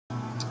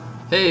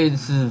Hey,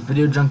 this is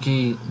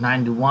VideoJunkie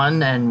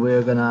 91 and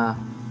we're gonna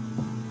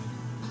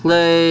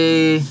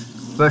play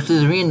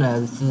versus Arena.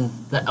 This is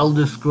the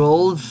Elder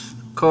Scrolls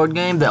card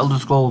game, the Elder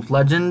Scrolls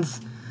Legends.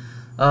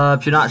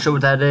 If you're not sure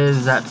what that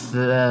is, that's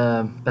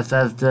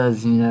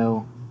Bethesda's,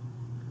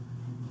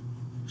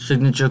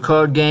 signature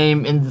card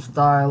game in the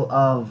style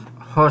of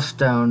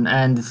Hearthstone,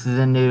 and this is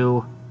a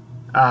new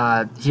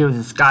Heroes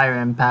of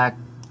Skyrim pack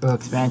or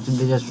expansion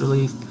they just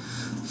released.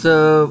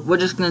 So we're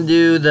just gonna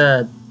do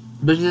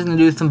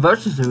some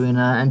versus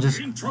arena and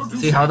just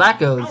see how that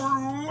goes.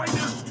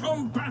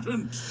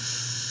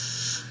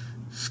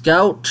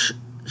 Scout,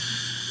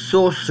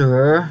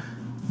 sorcerer,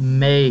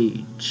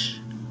 mage.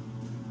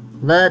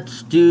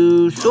 Let's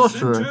do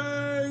sorcerer.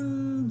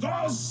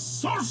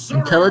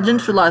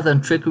 Intelligence relies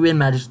on trickery and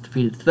magic to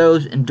defeat its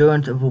foes.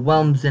 Endurance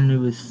overwhelms enemy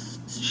with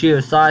sheer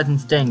size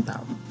and staying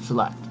power.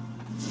 Select.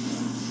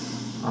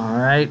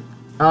 Alright.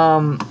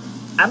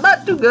 I'm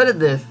not too good at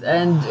this,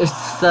 and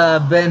it's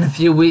been a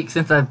few weeks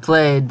since I've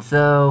played,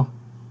 so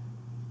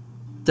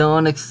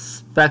don't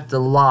expect a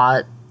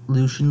lot.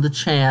 Lucian the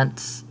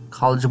Chance,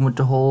 College of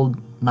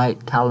Winterhold,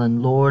 Knight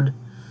Talon Lord.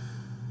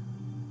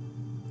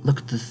 Look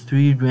at the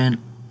three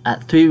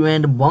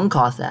random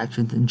one-cost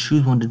actions and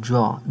choose one to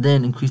draw.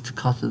 Then increase the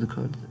cost of the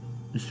card.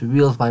 This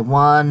reveals by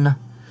 1.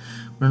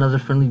 When another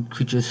friendly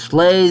creature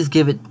slays,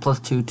 give it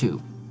 +2/2.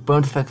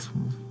 Bonus effects.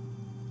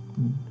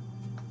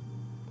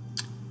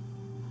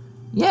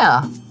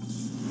 Yeah,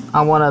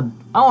 I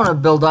wanna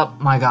build up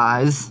my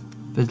guys.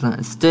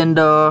 Vigilant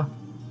Extender,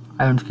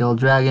 Iron Scale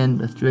Dragon,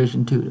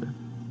 Restoration Tutor.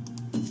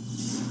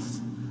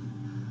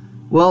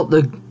 Well,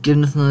 they're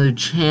giving us another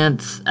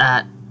chance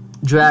at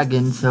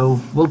Dragon,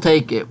 so we'll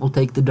take it. We'll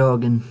take the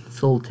dog and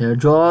Solitaire.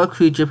 Draw a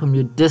creature from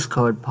your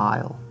discard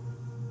pile.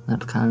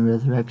 That's kind of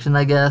resurrection,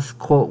 I guess.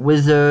 Quote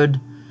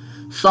Wizard.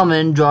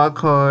 Summon, draw a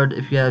card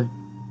if you have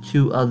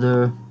 2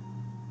 other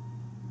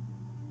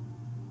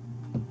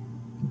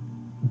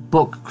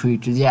book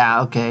creatures.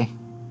 Yeah, okay.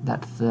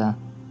 That's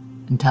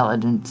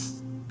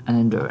intelligence and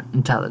endurance.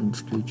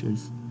 Intelligence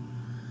creatures.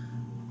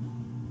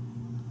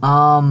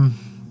 That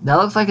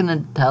looks like an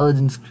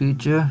intelligence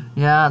creature.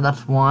 Yeah,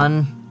 that's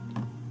one.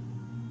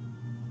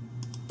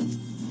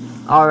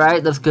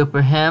 Alright, let's go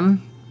for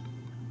him.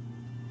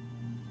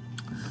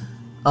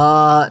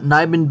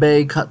 Nibin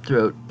Bay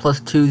Cutthroat.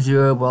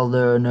 +2/0 while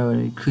there are no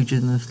enemy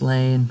creatures in this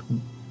lane.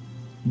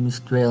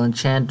 Mistral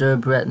Enchanter,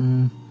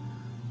 Breton.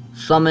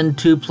 Summon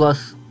 2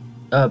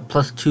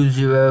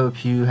 +2/0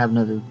 if you have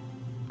another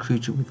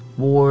creature with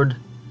ward.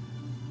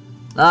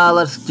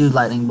 Let's do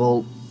Lightning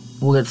Bolt.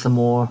 We'll get some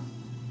more.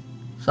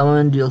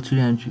 Summon, deal 2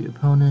 damage to your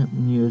opponent.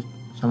 When you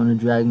summon a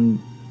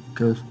dragon,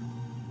 go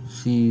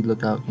see,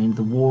 look out, gain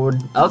the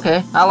ward.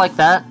 Okay, I like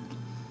that.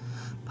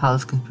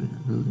 Palace Conspirator,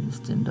 Vigilant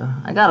Extender.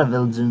 I got a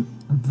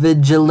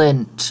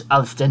Vigilant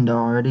Extender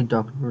already.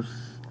 Dark Reverse.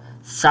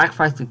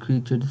 Sacrifice the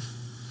creature to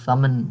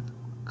summon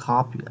a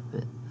copy of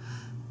it.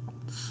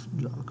 Let's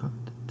draw a card.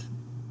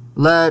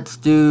 Let's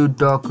do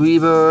Dark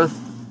Rebirth.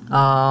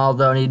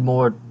 Although I need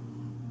more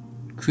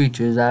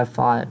creatures. I have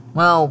 5.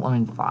 Well, I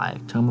mean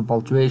 5. Tome of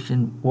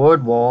Alteration.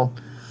 Ward Wall.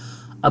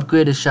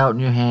 Upgrade a shout in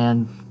your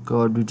hand.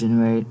 Guard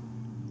Regenerate.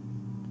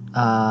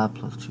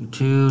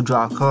 +2/2.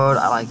 Draw a card.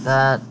 I like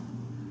that.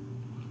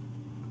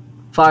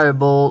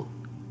 Firebolt.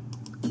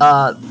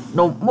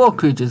 No more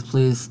creatures,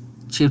 please.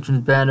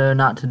 Chieftain's Banner.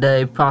 Not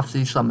today.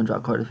 Prophecy. Summon. Draw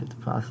a card. If it's a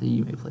prophecy,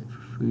 you may play it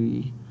for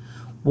free.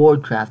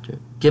 Ward Crafter.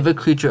 Give a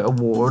creature a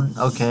ward.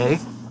 Okay.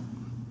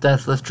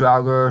 Deathless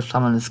Draugr.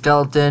 Summon a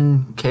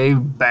skeleton.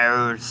 Cave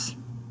Bears.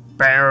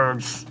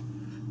 Bears.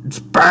 It's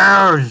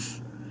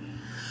bears!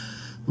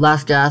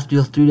 Last Gasp.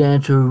 Deals 3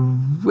 damage to a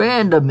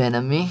random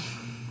enemy.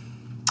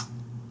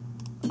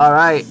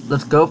 Alright,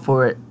 let's go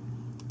for it.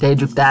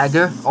 Daedric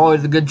Dagger.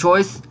 Always a good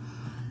choice.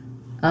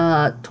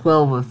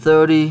 12 of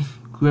 30.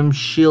 Grim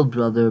Shield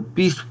Brother.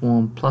 Beast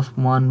Form.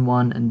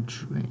 +1/1 and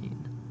Drain.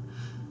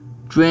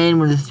 Drain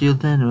when this deals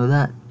damage, or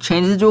that.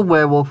 Changes into a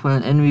werewolf when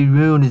an enemy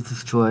rune is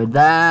destroyed.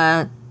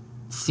 That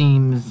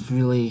seems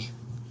really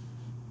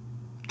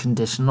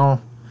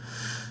conditional.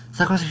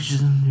 Sacrifice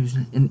creatures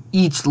in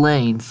each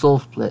lane. Soul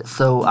Split.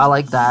 So I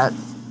like that.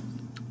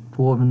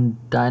 Dwarven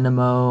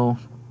Dynamo.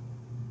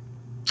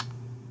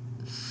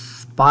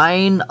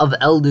 Spine of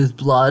Elder's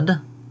Blood.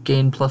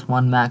 Gain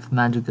 +1 max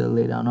magicka.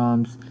 Lay down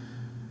arms.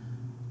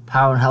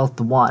 Power and health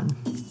to 1.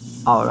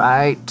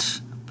 Alright.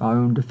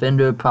 Farum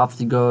Defender.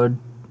 Prophecy Guard.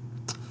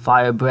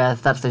 Fire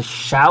Breath. That's a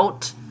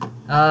shout.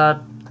 As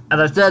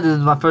I said, this is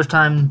my first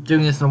time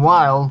doing this in a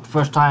while.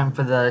 First time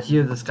for the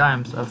Heroes of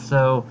Skyrim stuff.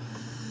 So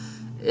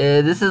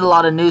this is a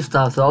lot of new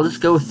stuff. So I'll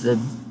just go with the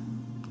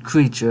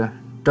creature.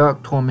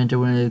 Dark Tormentor.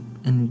 When it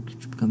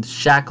becomes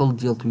shackled,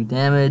 deal 3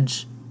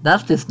 damage.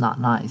 That's just not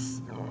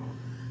nice.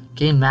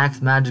 Gain max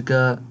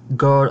magicka.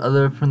 Guard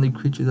other friendly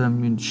creatures that are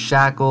immune to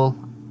shackle.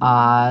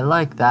 I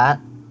like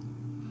that.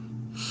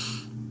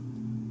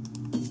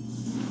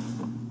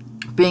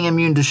 Being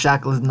immune to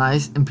shackle is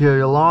nice.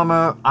 Imperial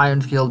Armor, Iron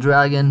Scale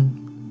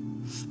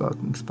Dragon,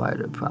 Sparkling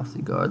Spider,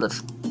 Prophecy Guard.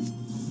 Let's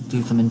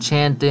do some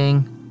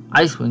enchanting.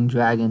 Icewind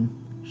Dragon.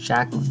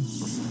 Shackling.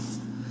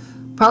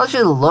 Probably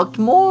should have looked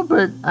more,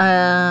 but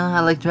I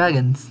like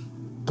dragons.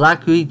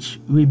 Black Reach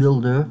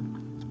Rebuilder.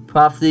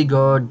 Prophecy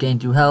Guard, gain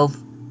 2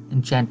 health.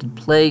 Enchanted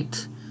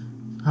Plate.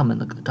 I'm gonna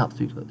look at the top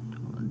 3.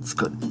 It's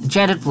good.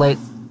 Enchanted Plate.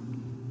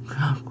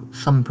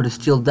 Summon, put a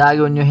steel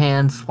dagger in your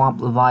hand. Swamp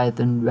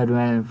Leviathan, Red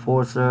Ran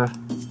Enforcer.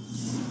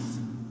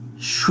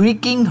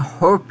 Shrieking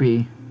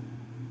Harpy.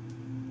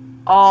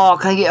 Oh,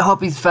 can I get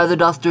Harpy's Feather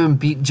Duster and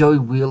beat Joey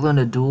Wheeler in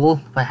a duel?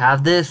 If I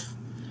have this,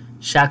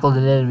 shackled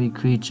an enemy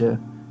creature.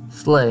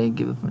 Slay,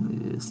 give it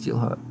friendly Steel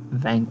Heart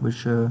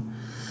Vanquisher.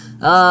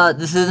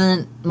 This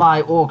isn't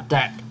my orc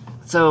deck,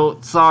 so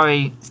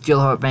sorry,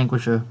 Steelheart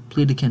Vanquisher.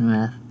 Pleadakin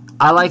Wrath.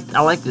 I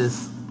like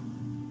this.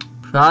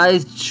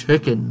 Prized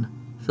Chicken.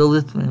 Fill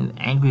this with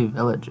angry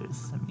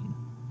villagers. I mean,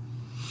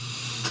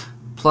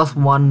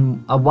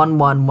 +1, a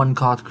 1/1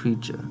 1-cost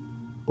creature,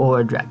 or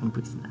a dragon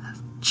priest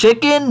mask.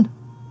 Chicken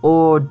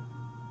or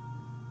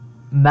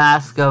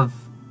mask of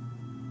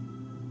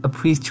a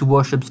priest who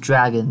worships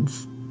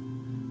dragons.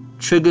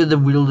 Trigger the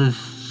wielder's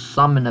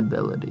summon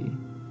ability.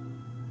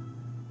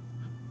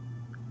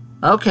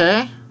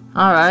 Okay,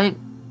 alright.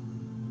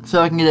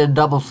 So I can get a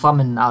double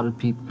summon out of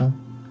people.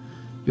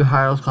 Your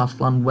high elves cost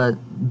one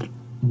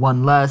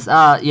less.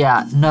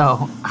 Yeah,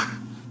 no.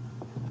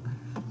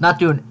 Not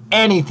doing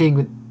anything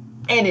with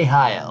any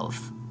high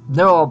elves.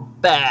 They're all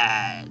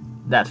bad.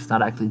 That's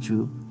not actually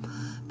true.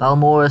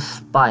 Balmor's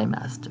Spy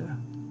Master.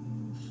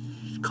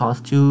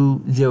 Cost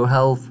 2, 0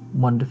 health,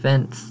 1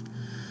 defense.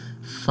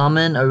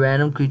 Summon a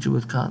random creature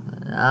with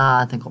confidence.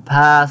 I think I'll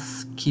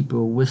pass.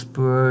 Keeper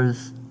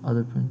Whisperers.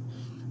 Other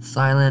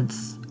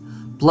Silence.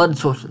 Blood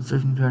Sorcerer.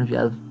 Certain turn if you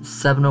have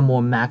 7 or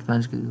more max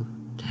magic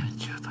damage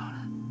to your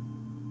opponent.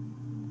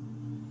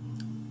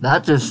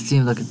 That just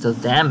seems like it does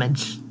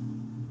damage.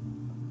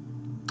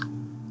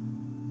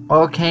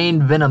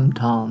 Arcane Venom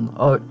Tongue.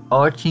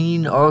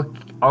 Arcane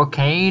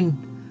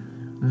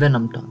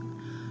Venom Tongue.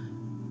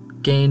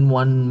 Gain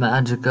 1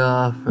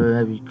 magicka for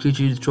every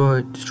creature you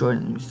destroy. Destroy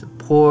enemy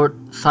support.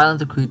 Silence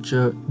the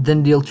creature.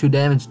 Then deal 2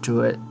 damage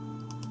to it.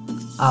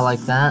 I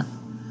like that.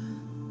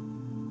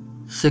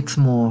 6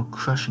 more.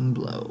 Crushing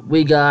Blow.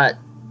 We got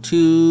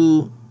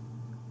 2,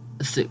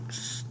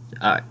 6.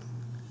 Alright.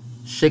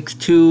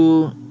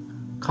 6/2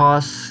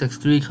 cost.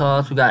 6/3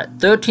 cost. We got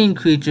 13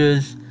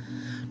 creatures.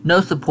 No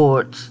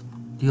supports.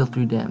 Deal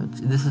 3 damage.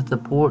 This is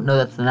support? No,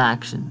 that's an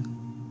action.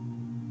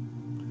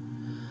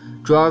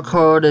 Draw a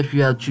card if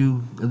you have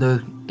 2.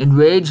 The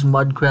Enraged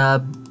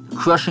Mudcrab,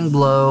 Crushing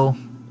Blow,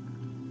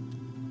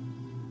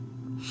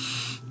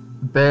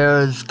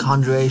 Bear's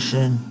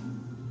Conjuration,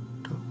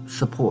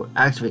 support.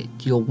 Activate.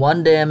 Deal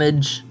 1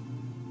 damage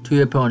to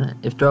your opponent.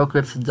 If Dark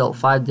Rips has dealt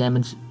 5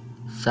 damage,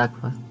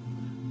 sacrifice.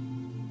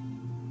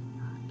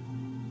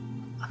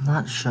 I'm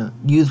not sure.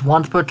 Use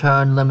once per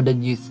turn,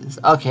 limited uses.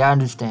 Okay, I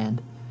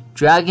understand.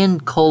 Dragon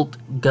Cult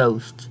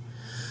Ghost.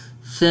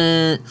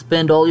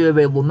 Spend all your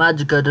available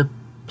magicka to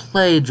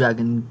play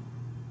Dragon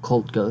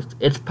Cult Ghost.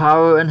 Its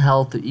power and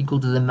health are equal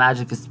to the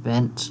magicka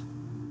spent.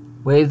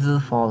 Waves of the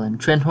Fallen.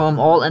 Transform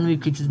all enemy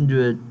creatures into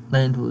a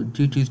land full of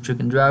 2/2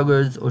 stricken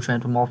draugrs, or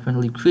transform all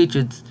friendly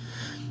creatures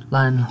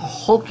line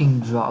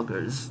hulking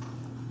draugrs.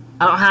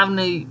 I don't have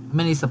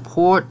many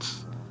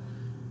supports.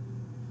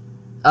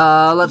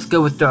 Let's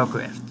go with Dark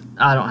Rift.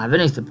 I don't have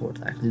any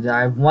supports actually.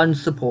 I have 1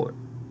 support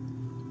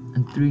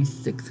and 3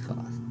 6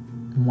 cost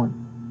and 1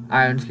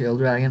 Iron Scale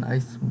Dragon,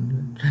 Ice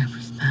Wind,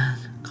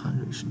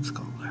 Conjuration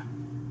Scholar.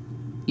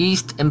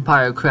 East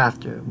Empire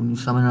Crafter. When you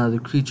summon another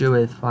creature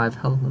with 5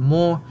 health or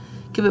more,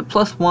 give it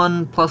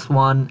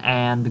 +1/+1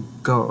 and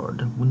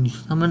guard. When you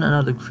summon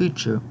another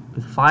creature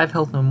with 5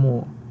 health or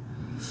more,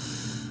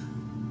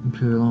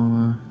 Imperial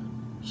Armor,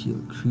 heal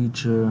a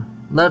creature.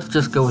 Let's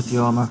just go with the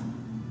armor.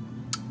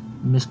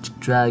 Mystic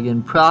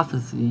Dragon,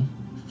 Prophecy,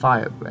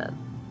 Fire Breath,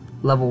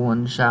 level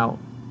 1 Shout.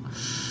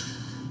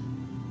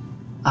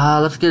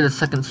 Let's get a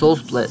second Soul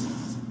Split.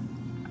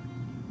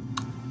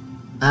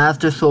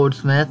 After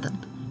Swordsmith,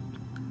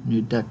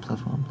 new deck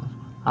 +1/+1.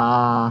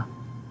 I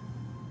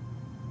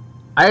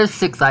have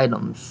 6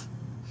 items.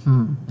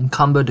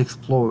 Encumbered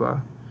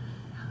Explorer.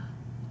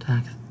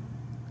 Attack.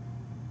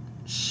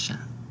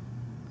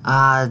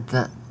 I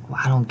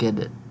don't get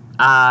it.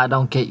 I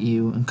don't get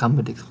you,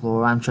 Encumbered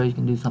Explorer. I'm sure you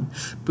can do something.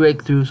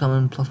 Breakthrough,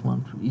 summon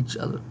 +1 for each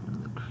other.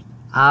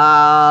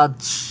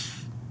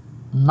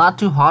 Not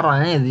too hot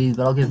on any of these,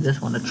 but I'll give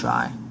this one a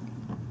try.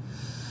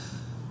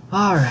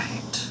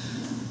 Alright.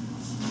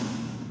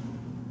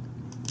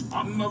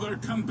 Another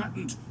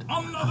combatant,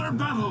 another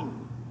battle.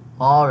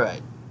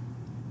 Alright.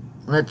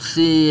 Let's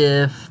see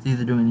if these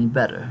are doing any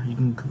better. You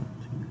can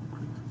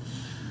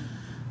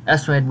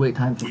estimated wait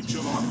time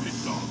 15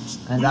 seconds.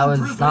 And that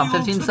was not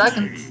 15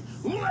 seconds.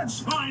 Let's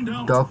find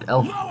out. Dark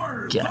Elf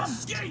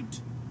Guest.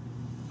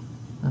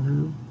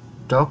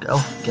 Dark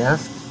Elf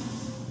Guest.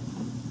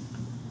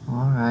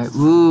 Alright.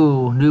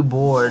 Ooh, new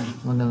board.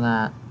 Look at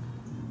that.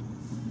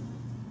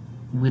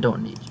 We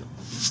don't need you.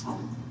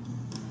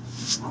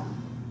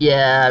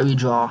 Yeah,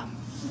 redraw.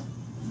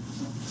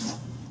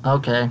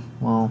 Okay,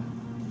 well.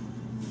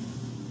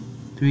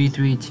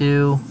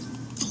 332.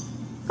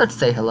 Let's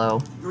say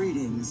hello.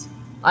 Greetings.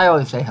 I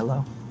always say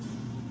hello.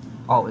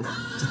 Always.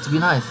 Just to be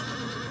nice.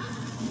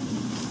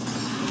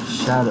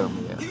 Shadow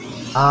mirror.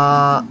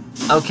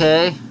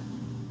 Okay.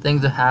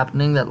 Things are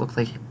happening that looks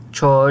like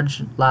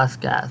charge. Last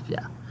gasp,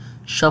 yeah.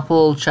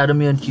 Shuffle Shadow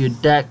mirror into your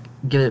deck.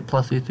 Give it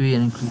 +3/3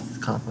 and increase its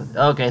color.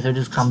 Okay, so it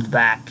just comes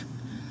back.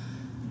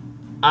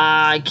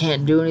 I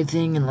can't do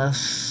anything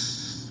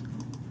unless...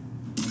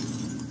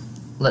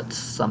 Let's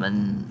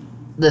summon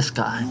this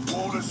guy. You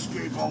won't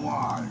escape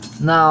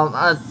alive. No,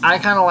 I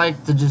kind of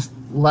like to just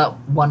let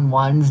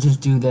 1/1s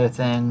just do their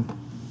thing.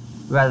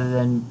 Rather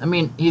than... I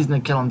mean, he's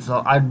gonna kill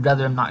himself. I'd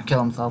rather him not kill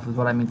himself is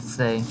what I mean to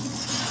say.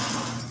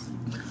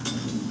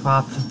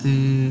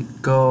 Prophecy,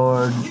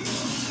 guard,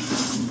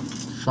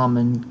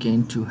 summon,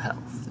 gain 2 health.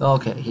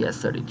 Okay, he has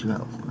 32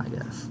 health, I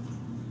guess.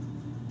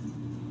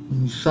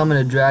 You summon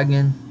a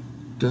dragon.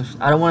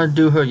 I don't want to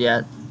do her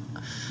yet.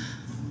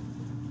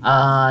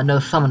 No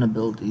summon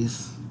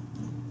abilities.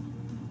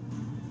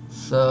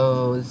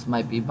 So this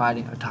might be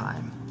biding our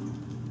time.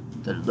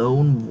 The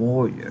Lone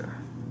Warrior.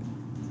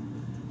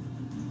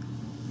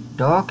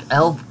 Dark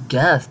Elf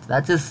Guest.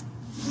 That just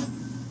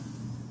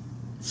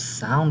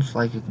sounds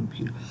like a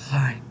computer.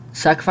 Alright.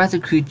 Sacrifice a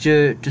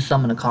creature to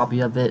summon a copy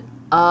of it.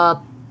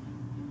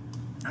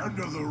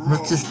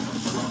 Let's just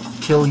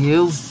kill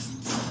you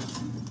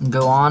and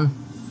go on.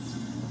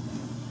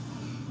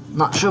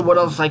 Not sure what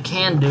else I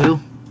can do.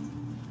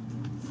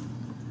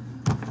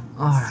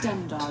 Alright.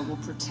 Stendar will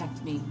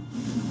protect me.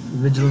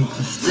 Vigilant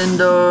to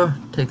Stendar.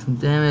 Take some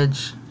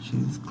damage.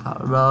 She's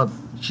clouded up.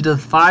 She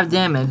does 5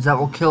 damage. That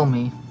will kill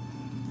me.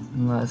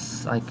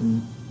 Unless I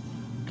can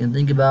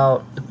think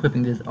about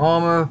equipping this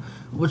armor,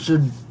 which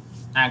would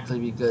actually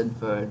be good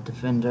for a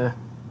defender.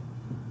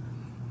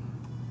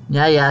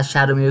 Yeah,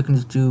 Shadow Mirror can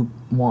just do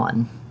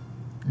 1.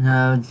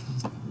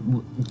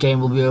 Game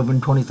will be over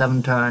in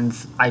 27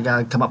 turns. I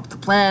gotta come up with a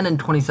plan in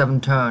 27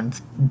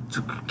 turns.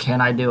 Can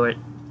I do it?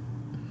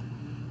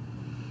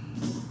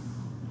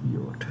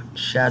 Your turn.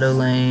 Shadow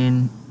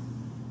Lane.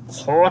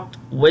 Hot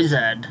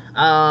Wizard.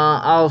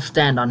 I'll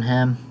stand on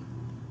him.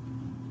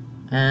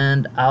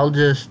 And I'll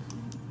just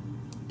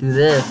do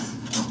this.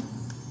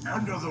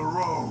 End of the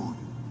road.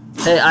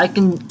 Hey, I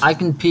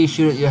can P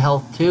shoot at your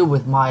health too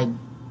with my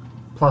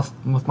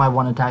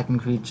 1 attacking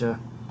creature.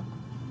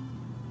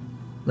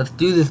 Let's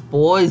do this,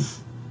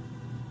 boys.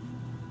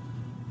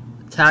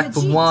 Attack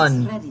for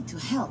 1. Ready to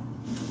help.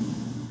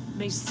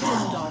 May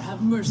Stendar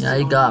have mercy. Yeah,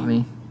 he got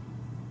me.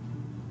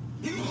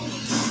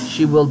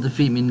 She will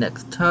defeat me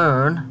next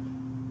turn.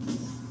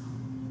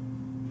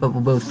 But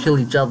we'll both kill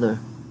each other.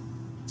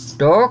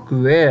 Dark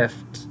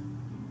Rift.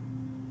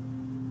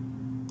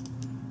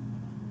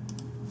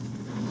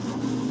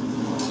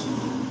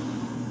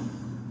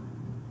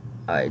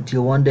 Alright,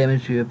 deal 1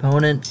 damage to your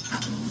opponent.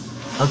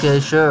 Okay,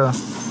 sure.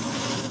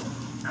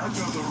 End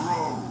of the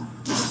road.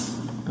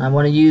 I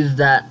want to use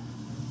that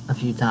a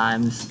few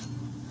times.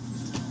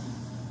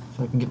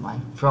 So I can get my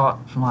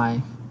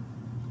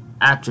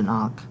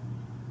Atronach.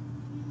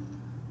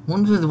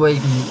 Wonder the way you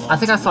can... I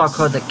think I saw a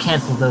card that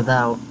cancels those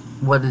out.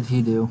 What did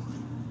he do?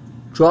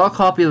 Draw a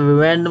copy of a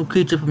random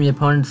creature from your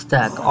opponent's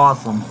deck.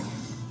 Awesome.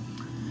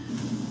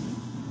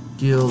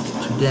 Deal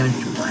 2 damage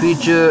to a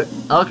creature.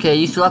 Okay,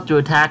 you still have to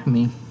attack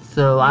me.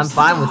 So I'm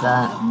fine with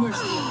that.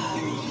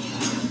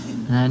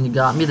 And you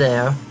got me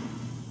there.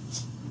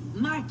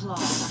 My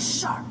claws are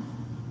sharp.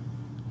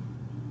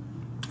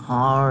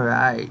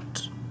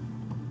 Alright.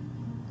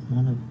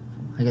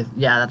 I guess,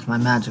 yeah, that's my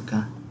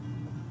Magicka.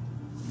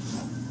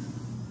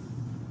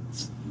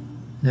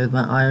 There's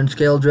my Iron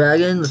Scale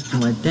Dragon. Let's do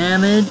my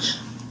damage.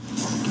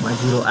 Get my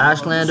little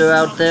Ashlander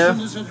out there.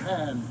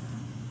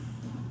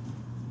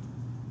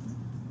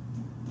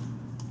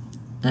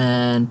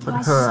 And put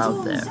her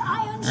out there.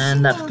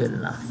 And that's good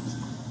enough.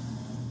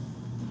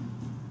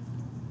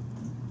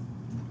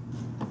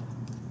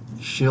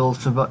 She'll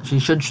survive. She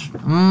should.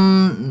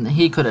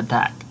 He could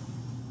attack.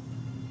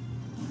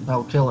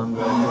 That'll kill him.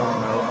 I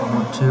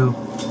want to.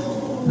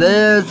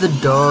 There's the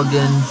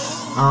Doggin.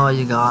 Oh,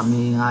 you got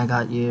me. I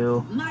got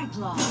you. My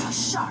claws are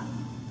sharp.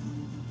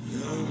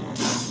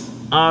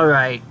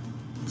 Alright.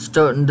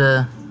 Starting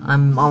to.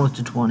 I'm almost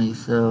to 20,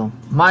 so.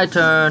 My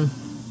turn.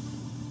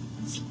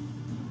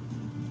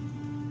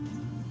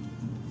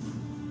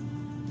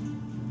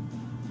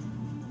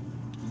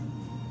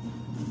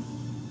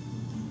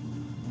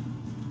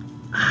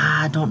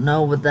 I don't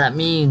know what that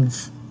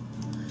means.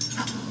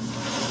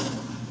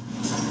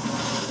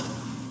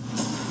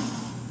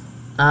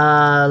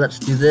 Let's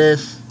do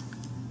this.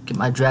 Get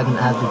my dragon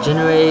to have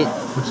regenerate,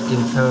 which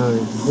gives her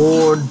a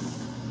ward.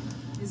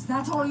 Is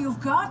that all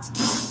you've got?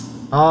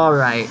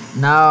 Alright,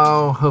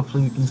 now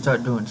hopefully we can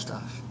start doing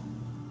stuff.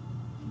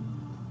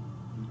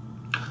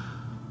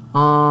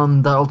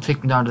 That'll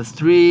take me down to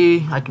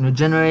 3. I can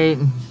regenerate.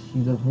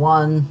 He does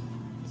 1.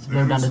 So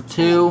go down to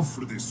 2.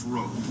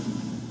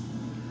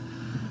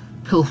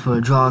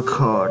 Pilfer, draw a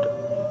card.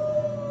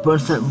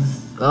 Burst that.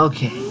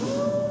 Okay.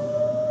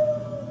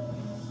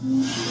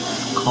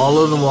 Call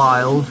of the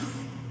Wild.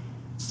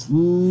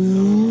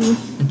 Ooh,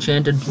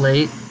 enchanted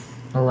plate.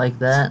 I like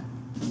that.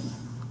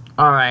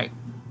 Alright.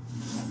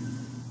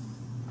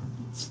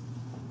 So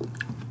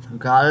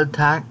gotta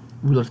attack.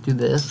 Let's do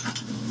this.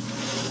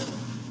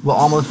 We're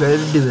almost ready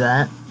to do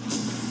that.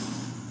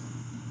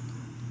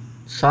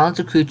 Silence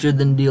a creature,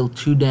 then deal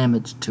 2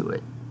 damage to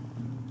it.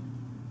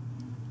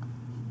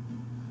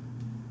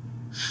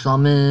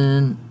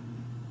 Summon,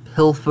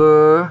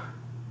 pilfer,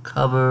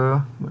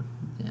 cover.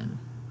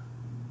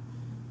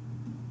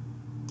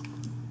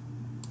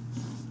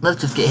 Let's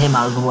just get him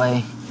out of the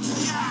way.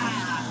 Is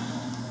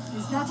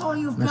that all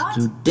you've Let's got?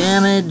 do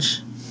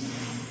damage.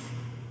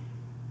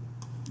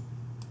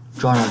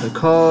 Draw another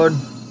card.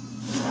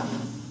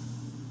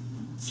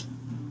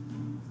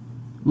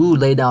 Ooh,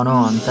 lay down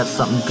arms. That's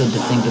something good to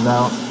think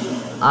about.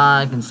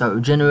 I can start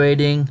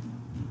regenerating.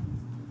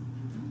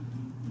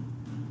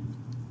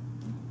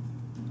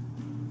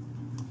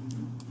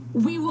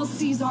 We will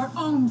seize our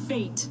own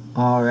fate.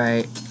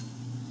 Alright.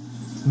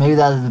 Maybe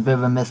that is a bit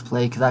of a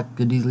misplay, because that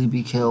could easily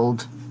be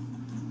killed.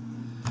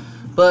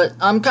 But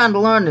I'm kind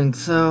of learning,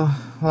 so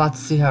we'll have to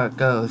see how it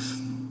goes.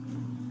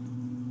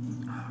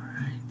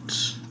 Alright.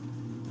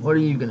 What are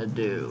you gonna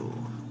do?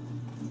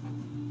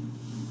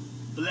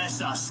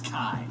 Bless us,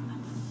 kind.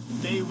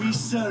 May we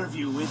serve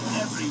you with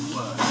every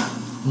word.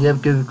 You have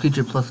to give a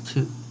creature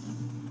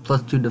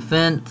 +2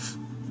 defense.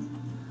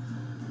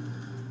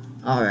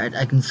 Alright,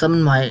 I can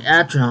summon my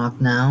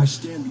Atronach now. I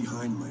stand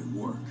behind my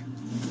work.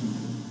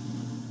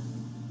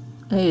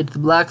 Hey, it's the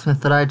blacksmith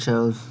that I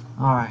chose.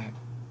 Alright.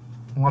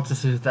 Want to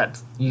see if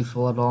that's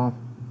useful at all.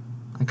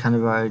 I kind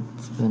of already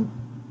spent...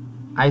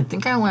 I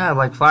think I only have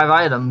like 5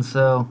 items,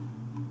 so...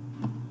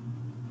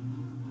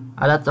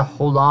 I'd have to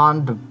hold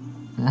on to...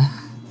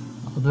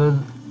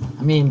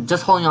 I mean,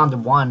 just holding on to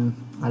 1,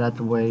 I'd have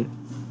to wait.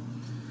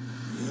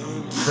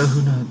 So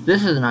who knows?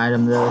 This is an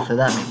item though, so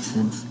that makes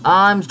sense.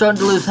 I'm starting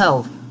to lose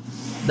health.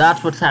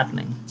 That's what's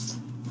happening.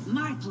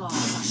 My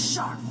claws are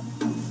sharp.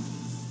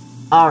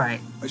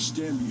 Alright, I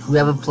stand behind we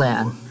have a my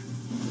plan. work.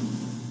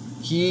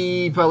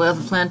 He probably has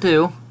a plan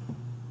too.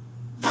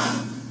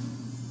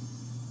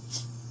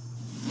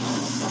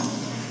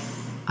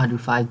 I do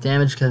 5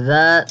 damage because of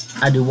that.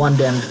 I do 1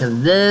 damage because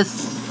of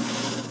this.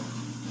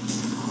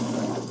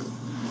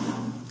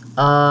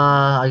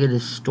 I get a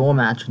Storm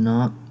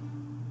Atronach.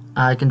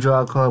 I can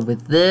draw a card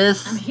with I'm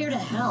this. here to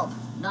help,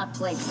 not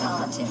play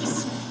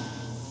politics.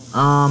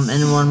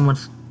 Anyone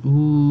wants...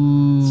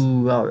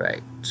 Ooh,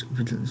 alright.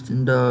 Vigilance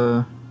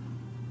Tinder.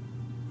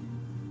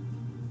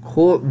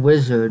 Court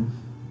Wizard.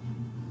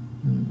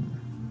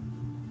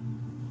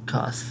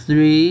 Cost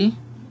 3.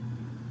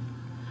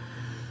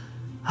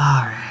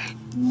 Alright.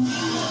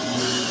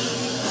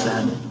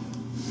 7.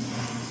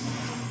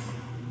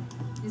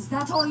 Is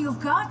that all you've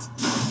got?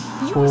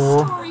 Your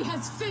 4. story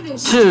has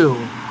finished. 2.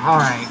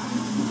 Alright.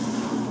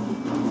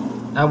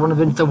 I wouldn't have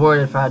been so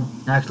worried if I'd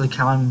actually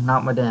counted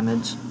out my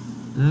damage.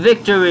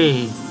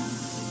 Victory!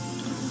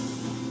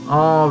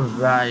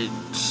 Alright.